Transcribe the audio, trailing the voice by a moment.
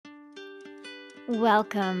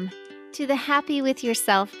Welcome to the Happy With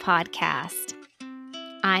Yourself podcast.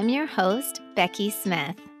 I'm your host, Becky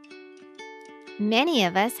Smith. Many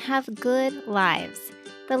of us have good lives,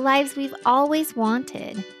 the lives we've always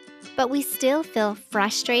wanted, but we still feel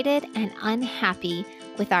frustrated and unhappy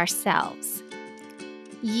with ourselves.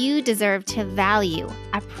 You deserve to value,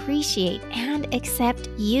 appreciate, and accept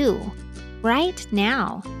you right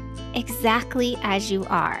now, exactly as you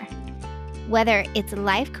are. Whether it's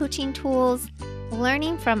life coaching tools,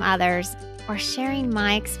 learning from others, or sharing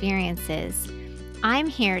my experiences, I'm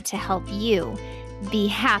here to help you be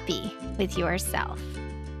happy with yourself.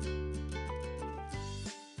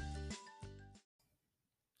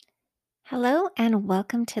 Hello and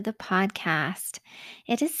welcome to the podcast.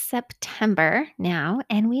 It is September now,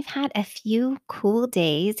 and we've had a few cool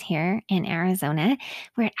days here in Arizona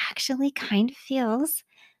where it actually kind of feels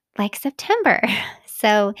like September.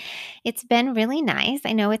 So it's been really nice.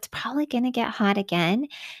 I know it's probably going to get hot again.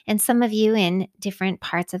 And some of you in different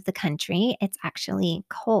parts of the country, it's actually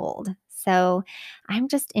cold. So I'm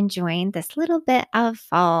just enjoying this little bit of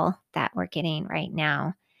fall that we're getting right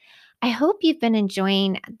now. I hope you've been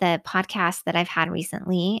enjoying the podcast that I've had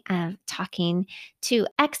recently of talking to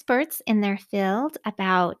experts in their field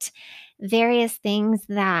about various things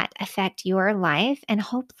that affect your life. And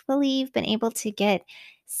hopefully, you've been able to get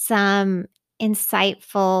some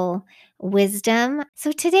insightful wisdom.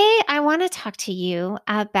 So, today I want to talk to you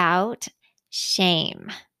about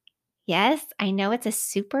shame. Yes, I know it's a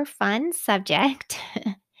super fun subject.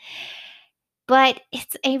 But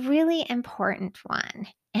it's a really important one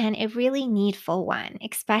and a really needful one,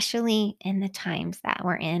 especially in the times that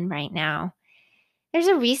we're in right now. There's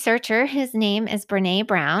a researcher whose name is Brene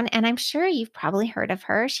Brown, and I'm sure you've probably heard of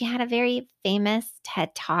her. She had a very famous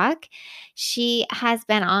TED Talk. She has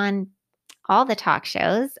been on all the talk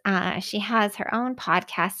shows. She has her own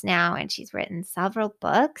podcast now, and she's written several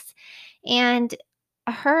books. And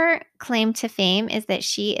her claim to fame is that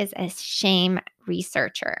she is a shame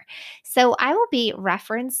researcher. So I will be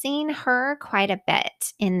referencing her quite a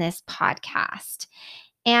bit in this podcast.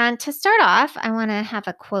 And to start off, I want to have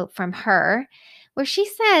a quote from her where she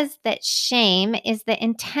says that shame is the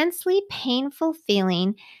intensely painful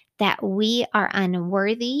feeling that we are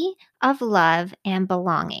unworthy of love and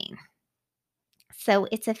belonging. So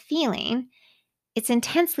it's a feeling, it's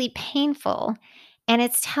intensely painful, and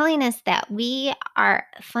it's telling us that we are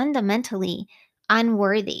fundamentally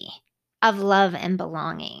unworthy of love and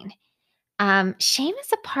belonging. Shame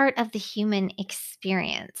is a part of the human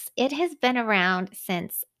experience. It has been around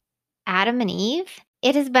since Adam and Eve.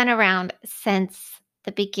 It has been around since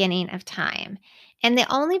the beginning of time. And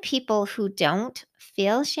the only people who don't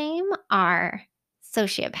feel shame are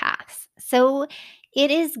sociopaths. So it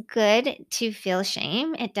is good to feel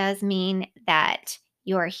shame. It does mean that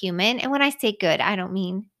you're human. And when I say good, I don't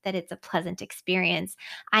mean that it's a pleasant experience.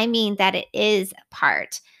 I mean that it is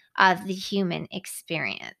part of the human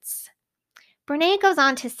experience. Brene goes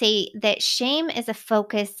on to say that shame is a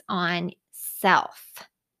focus on self.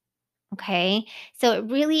 Okay. So it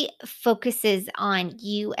really focuses on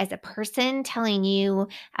you as a person, telling you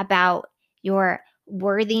about your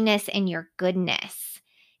worthiness and your goodness.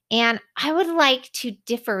 And I would like to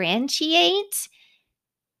differentiate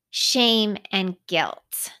shame and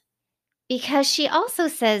guilt because she also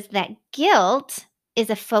says that guilt is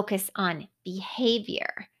a focus on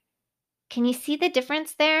behavior. Can you see the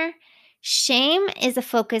difference there? Shame is a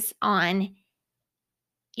focus on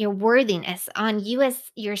your worthiness, on you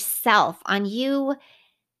as yourself, on you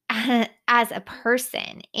as a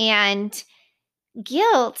person. And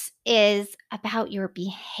guilt is about your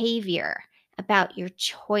behavior, about your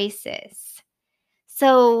choices.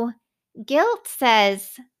 So guilt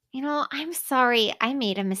says, I'm sorry, I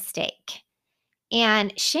made a mistake.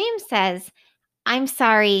 And shame says, I'm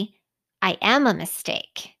sorry, I am a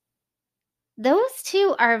mistake. Those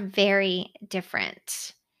two are very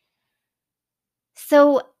different.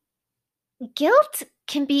 So guilt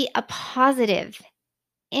can be a positive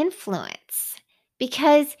influence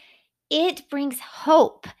because it brings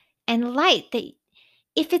hope and light that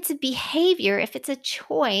if it's a behavior, if it's a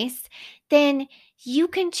choice, then you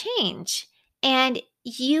can change. And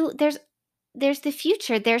there's the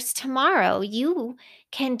future, there's tomorrow. You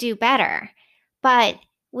can do better. But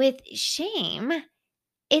with shame,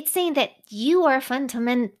 it's saying that you are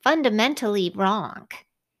fundamentally wrong.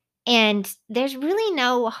 And there's really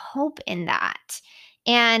no hope in that.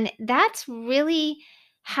 And that's really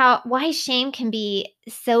why shame can be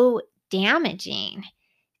so damaging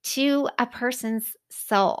to a person's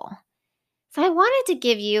soul. So I wanted to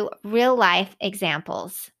give you real life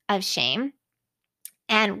examples of shame.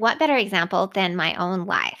 And what better example than my own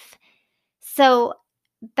life? So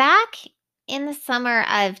back in the summer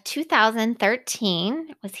of 2013,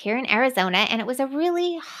 I was here in Arizona and it was a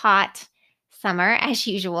really hot summer as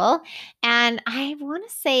usual. And I want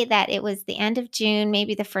to say that it was the end of June,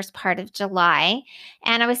 maybe the first part of July.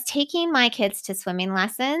 And I was taking my kids to swimming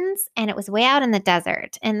lessons and it was way out in the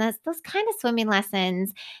desert. And those kind of swimming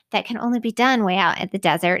lessons that can only be done way out at the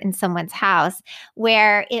desert in someone's house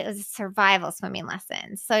where it was a survival swimming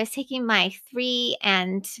lesson. So I was taking my 3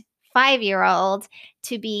 and 5-year old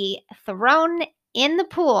to be thrown in the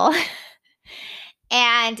pool.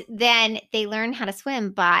 And then they learn how to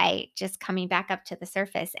swim by just coming back up to the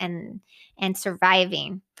surface and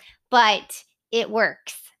surviving. But it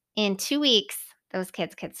works. In 2 weeks, those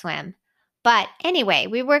kids could swim. But anyway,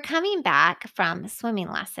 we were coming back from swimming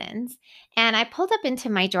lessons and I pulled up into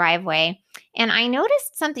my driveway and I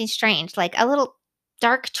noticed something strange, like a little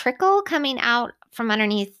dark trickle coming out from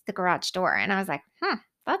underneath the garage door. And I was like,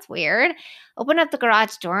 that's weird. Open up the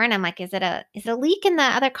garage door and I'm like, is a leak in the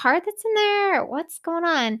other car that's in there? What's going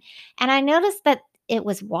on? And I noticed that it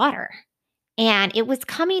was water. And it was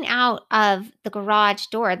coming out of the garage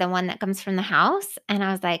door, the one that comes from the house. And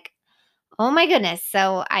I was like, oh my goodness.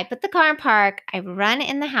 So I put the car in park, I run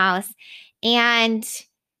in the house, and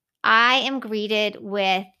I am greeted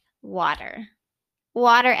with water.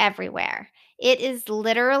 Water everywhere. It is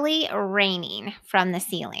literally raining from the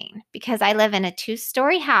ceiling because I live in a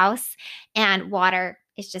 2-story house and water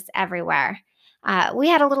is just everywhere. We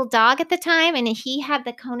had a little dog at the time and he had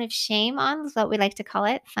the cone of shame on, is what we like to call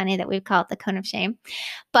it. Funny that we call it the cone of shame.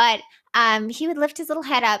 But he would lift his little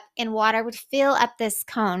head up and water would fill up this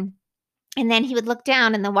cone. And then he would look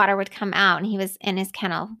down and the water would come out and he was in his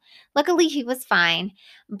kennel. Luckily, he was fine.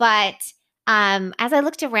 But as I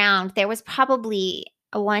looked around, there was probably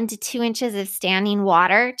 1 to 2 inches of standing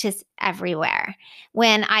water just everywhere.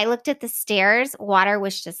 When I looked at the stairs, water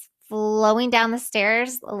was just flowing down the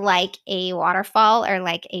stairs like a waterfall or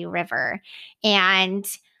like a river. And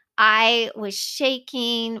I was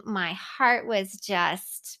shaking. My heart was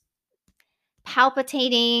just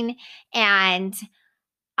palpitating. And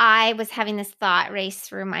I was having this thought race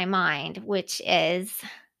through my mind, which is,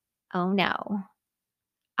 oh no,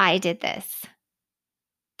 I did this.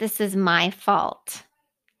 This is my fault.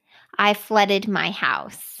 I flooded my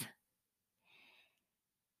house.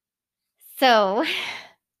 So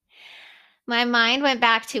my mind went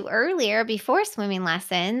back to earlier before swimming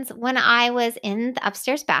lessons when I was in the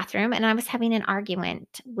upstairs bathroom and I was having an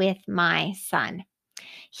argument with my son.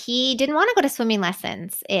 He didn't want to go to swimming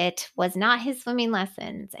lessons. It was not his swimming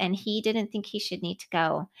lessons, and he didn't think he should need to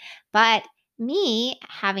go. But me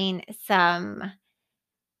having some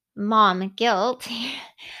mom guilt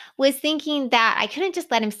was thinking that I couldn't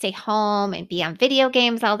just let him stay home and be on video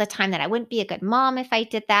games all the time, that I wouldn't be a good mom if I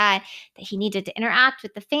did that he needed to interact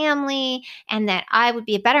with the family, and that I would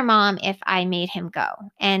be a better mom if I made him go.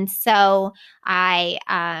 And so I,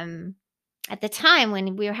 at the time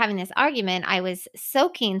when we were having this argument, I was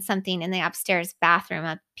soaking something in the upstairs bathroom,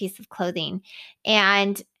 a piece of clothing.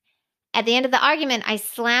 And at the end of the argument, I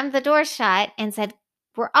slammed the door shut and said,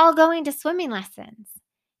 "We're all going to swimming lessons."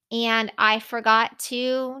 And I forgot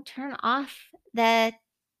to turn off the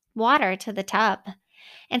water to the tub.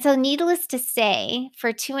 And so, needless to say,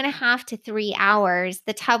 for 2.5 to 3 hours,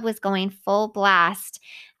 the tub was going full blast,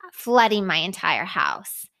 flooding my entire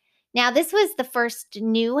house. Now, this was the first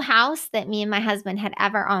new house that me and my husband had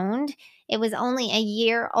ever owned. It was only a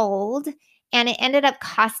year old, and it ended up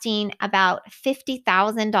costing about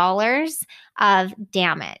 $50,000 of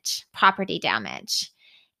damage, property damage.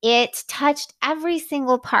 It touched every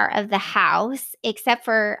single part of the house except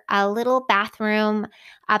for a little bathroom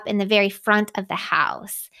up in the very front of the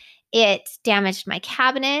house. It damaged my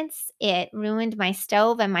cabinets. It ruined my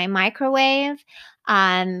stove and my microwave.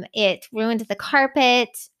 It ruined the carpet,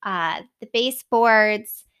 the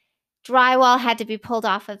baseboards. Drywall had to be pulled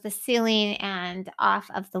off of the ceiling and off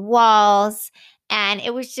of the walls. And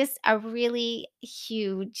it was just a really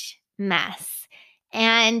huge mess.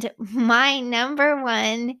 And my number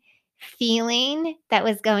one feeling that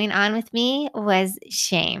was going on with me was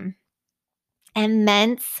shame.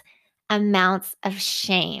 Immense amounts of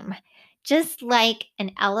shame. Just like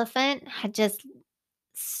an elephant had just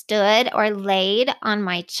stood or laid on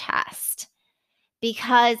my chest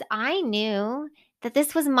because I knew that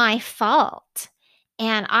this was my fault.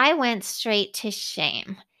 And I went straight to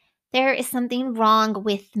shame. There is something wrong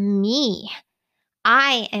with me.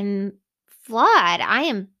 I am flawed. I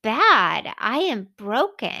am bad. I am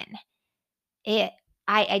broken. It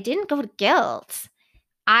I didn't go to guilt.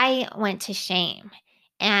 I went to shame.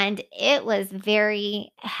 And it was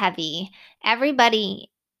very heavy.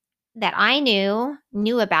 Everybody that I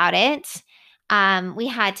knew about it. We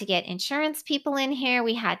had to get insurance people in here.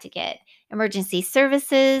 We had to get emergency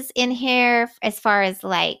services in here as far as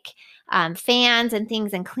like fans and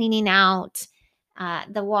things and cleaning out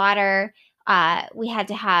the water. We had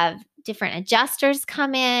to have different adjusters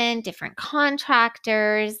come in, different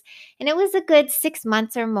contractors. And it was a good 6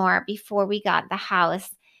 months or more before we got the house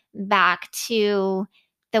back to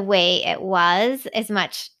the way it was as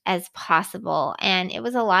much as possible. And it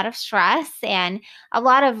was a lot of stress and a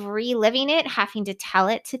lot of reliving it, having to tell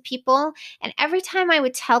it to people. And every time I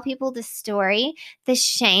would tell people the story, the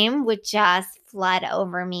shame would just flood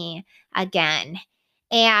over me again.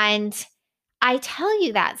 And I tell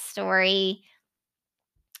you that story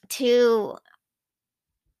to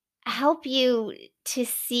help you to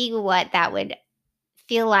see what that would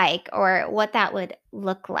feel like or what that would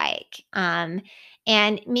look like. And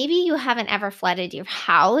maybe you haven't ever flooded your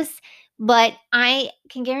house, but I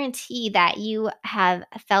can guarantee that you have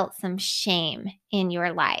felt some shame in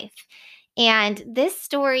your life. And this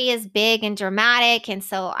story is big and dramatic. And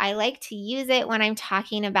so I like to use it when I'm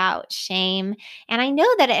talking about shame. And I know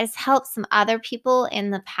that it has helped some other people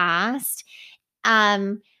in the past.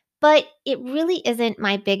 Um, but it really isn't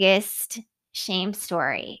my biggest shame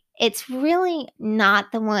story. It's really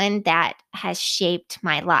not the one that has shaped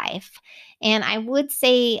my life. And I would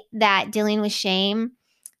say that dealing with shame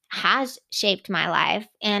has shaped my life.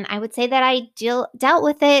 And I would say that I dealt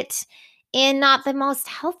with it in not the most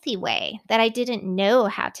healthy way, that I didn't know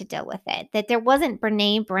how to deal with it, that there wasn't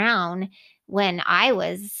Brene Brown when I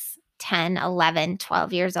was 10, 11,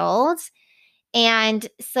 12 years old. And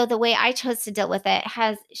so the way I chose to deal with it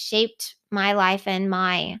has shaped my life and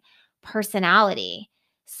my personality.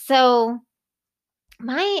 So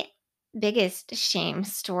my biggest shame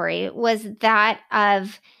story was that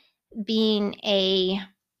of being a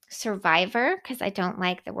survivor, because I don't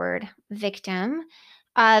like the word victim,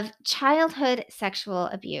 of childhood sexual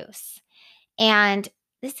abuse. And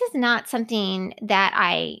this is not something that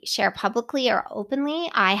I share publicly or openly.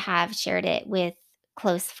 I have shared it with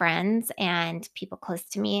close friends and people close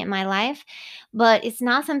to me in my life, but it's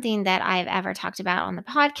not something that I've ever talked about on the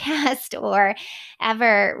podcast or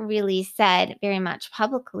ever really said very much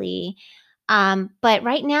publicly. But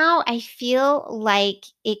right now, I feel like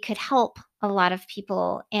it could help a lot of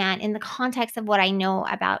people. And in the context of what I know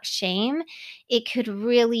about shame, it could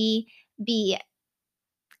really be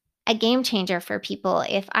a game changer for people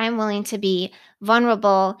if I'm willing to be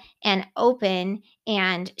vulnerable and open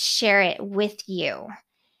and share it with you.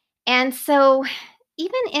 And so,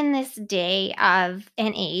 even in this day of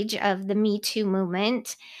an age of the Me Too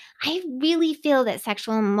movement, I really feel that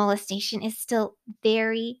sexual molestation is still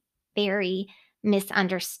very, very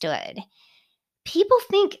misunderstood. People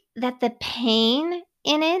think that the pain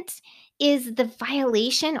in it is the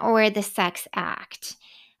violation or the sex act.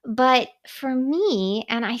 But for me,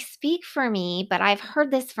 and I speak for me, but I've heard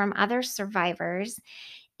this from other survivors,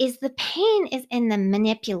 is the pain is in the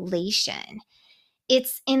manipulation.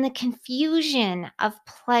 It's in the confusion of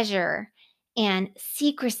pleasure and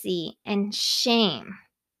secrecy and shame.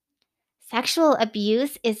 Sexual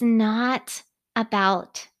abuse is not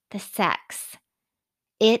about the sex.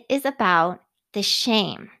 It is about the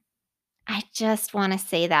shame. I just want to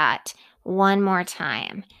say that one more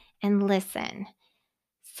time and listen.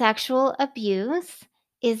 Sexual abuse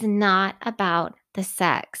is not about the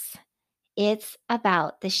sex. It's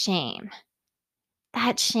about the shame.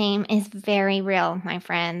 That shame is very real, my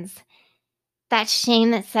friends. That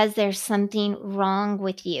shame that says there's something wrong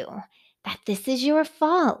with you, that this is your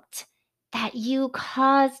fault, that you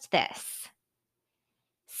caused this.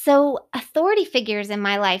 So, authority figures in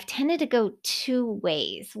my life tended to go two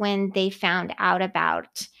ways when they found out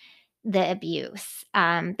about the abuse.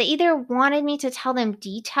 They either wanted me to tell them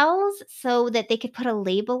details so that they could put a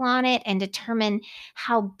label on it and determine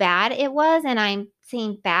how bad it was. And I'm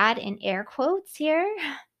saying bad in air quotes here.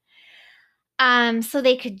 So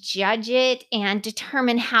they could judge it and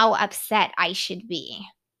determine how upset I should be.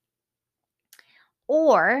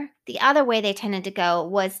 Or the other way they tended to go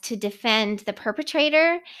was to defend the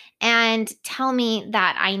perpetrator and tell me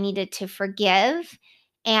that I needed to forgive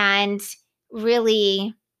and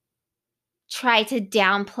really try to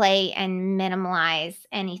downplay and minimize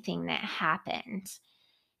anything that happened.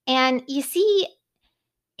 And you see,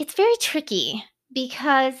 it's very tricky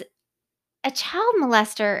because a child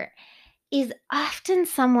molester is often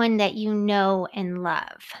someone that you know and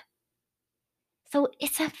love. So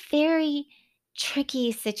it's a very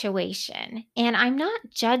tricky situation. And I'm not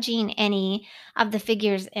judging any of the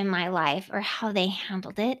figures in my life or how they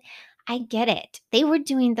handled it. I get it. They were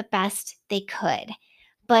doing the best they could.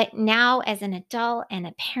 But now, as an adult and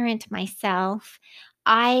a parent myself,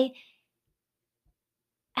 I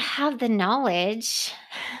have the knowledge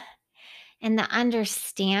and the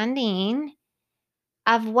understanding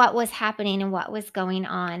of what was happening and what was going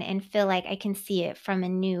on and feel like I can see it from a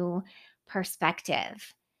new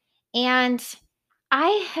perspective. And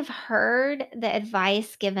I have heard the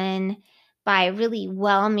advice given by really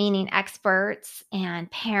well meaning experts and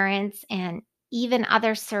parents and even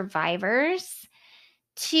other survivors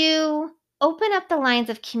to open up the lines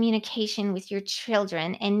of communication with your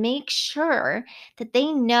children and make sure that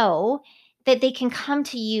they know that they can come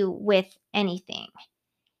to you with anything.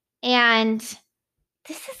 And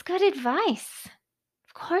this is good advice.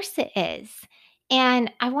 Of course it is.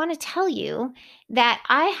 And I want to tell you that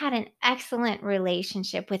I had an excellent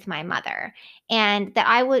relationship with my mother and that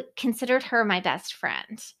I would considered her my best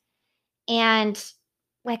friend. And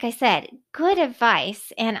like I said, good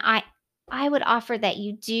advice. And I would offer that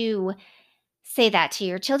you do say that to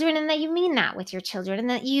your children and that you mean that with your children and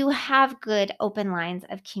that you have good open lines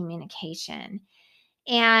of communication.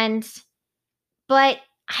 And but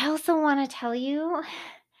I also want to tell you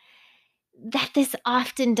that this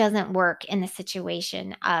often doesn't work in the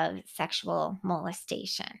situation of sexual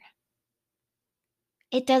molestation.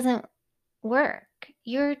 It doesn't work.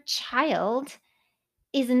 Your child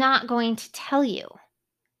is not going to tell you.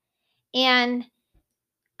 And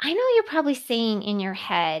I know you're probably saying in your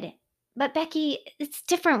head, but Becky, it's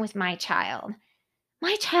different with my child.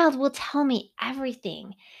 My child will tell me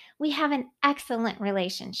everything. We have an excellent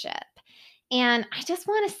relationship. And I just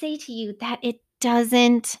want to say to you that it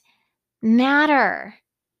doesn't matter.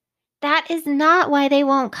 That is not why they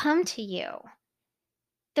won't come to you.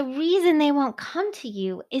 The reason they won't come to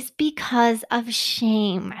you is because of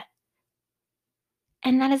shame.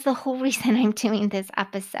 And that is the whole reason I'm doing this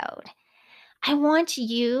episode. I want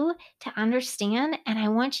you to understand and I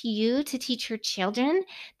want you to teach your children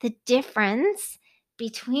the difference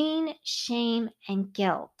between shame and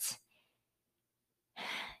guilt.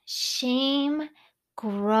 Shame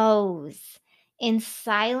grows in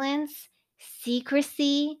silence,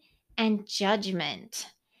 secrecy, and judgment.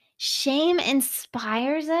 Shame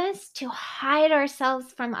inspires us to hide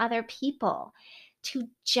ourselves from other people, to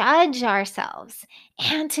judge ourselves,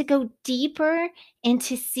 and to go deeper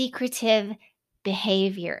into secretive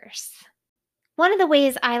behaviors. One of the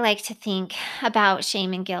ways I like to think about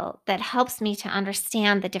shame and guilt that helps me to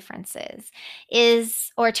understand the differences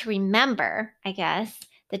is, or to remember, I guess,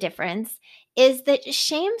 the difference is that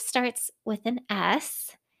shame starts with an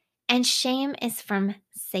S and shame is from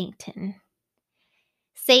Satan.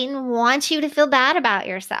 Satan wants you to feel bad about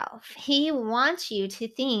yourself. He wants you to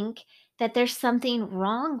think that there's something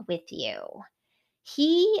wrong with you.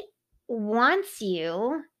 He wants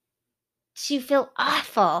you to feel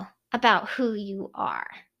awful about who you are.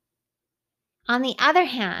 On the other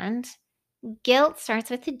hand, guilt starts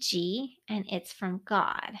with a G and it's from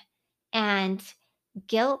God. And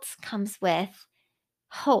guilt comes with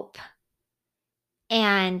hope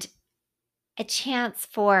and a chance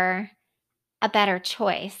for a better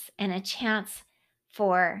choice and a chance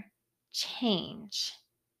for change.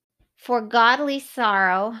 For godly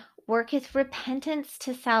sorrow worketh repentance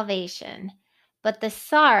to salvation, but the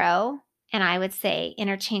sorrow, and I would say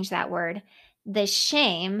interchange that word, the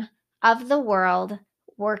shame of the world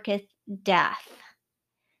worketh death.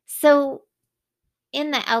 So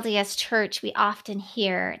in the LDS church, we often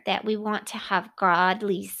hear that we want to have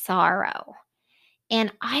godly sorrow.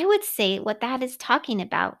 And I would say what that is talking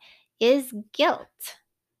about is guilt.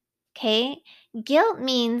 Okay? Guilt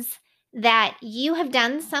means that you have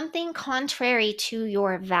done something contrary to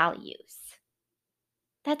your values.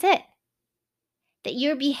 That's it. That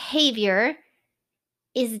your behavior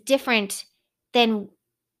is different than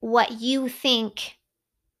what you think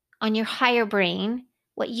on your higher brain,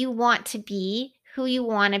 what you want to be, who you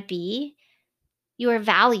want to be, your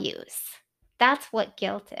values. That's what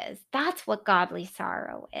guilt is. That's what godly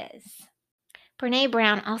sorrow is. Brene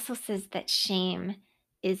Brown also says that shame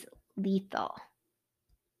is lethal.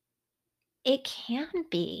 It can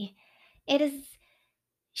be. It is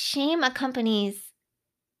shame accompanies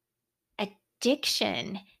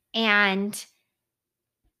addiction and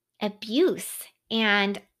abuse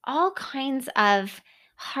and all kinds of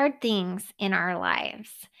hard things in our lives.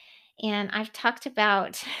 And I've talked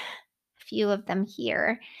about a few of them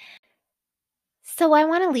here. So I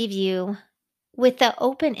want to leave you with the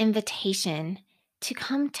open invitation to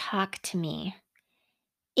come talk to me.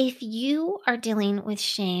 If you are dealing with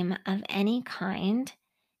shame of any kind,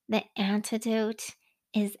 the antidote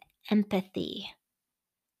is empathy.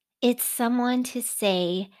 It's someone to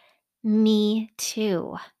say, me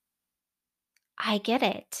too. I get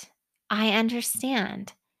it. I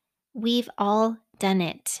understand. We've all done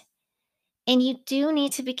it. And you do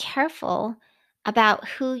need to be careful about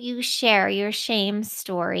who you share your shame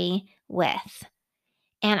story with.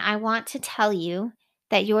 And I want to tell you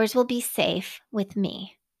that yours will be safe with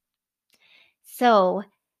me. So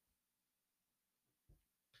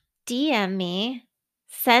DM me,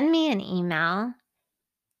 send me an email,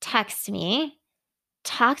 text me,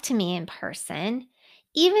 talk to me in person,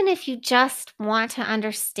 even if you just want to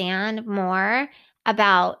understand more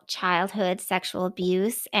about childhood sexual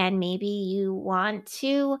abuse and maybe you want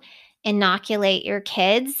to inoculate your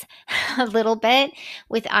kids a little bit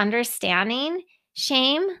with understanding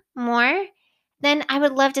shame more, then I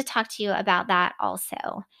would love to talk to you about that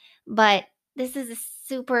also. But this is a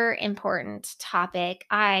super important topic.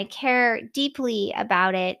 I care deeply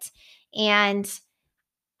about it. And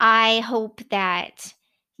I hope that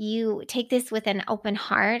you take this with an open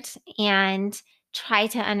heart and try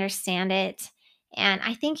to understand it. And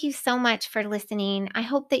I thank you so much for listening. I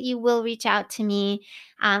hope that you will reach out to me,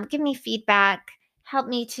 give me feedback, help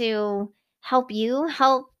me to help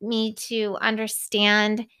me to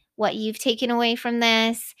understand what you've taken away from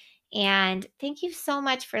this. And thank you so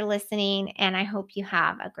much for listening. And I hope you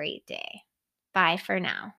have a great day. Bye for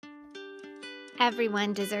now.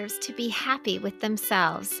 Everyone deserves to be happy with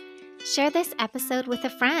themselves. Share this episode with a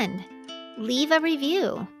friend. Leave a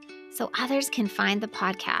review so others can find the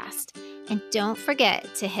podcast. And don't forget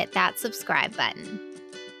to hit that subscribe button.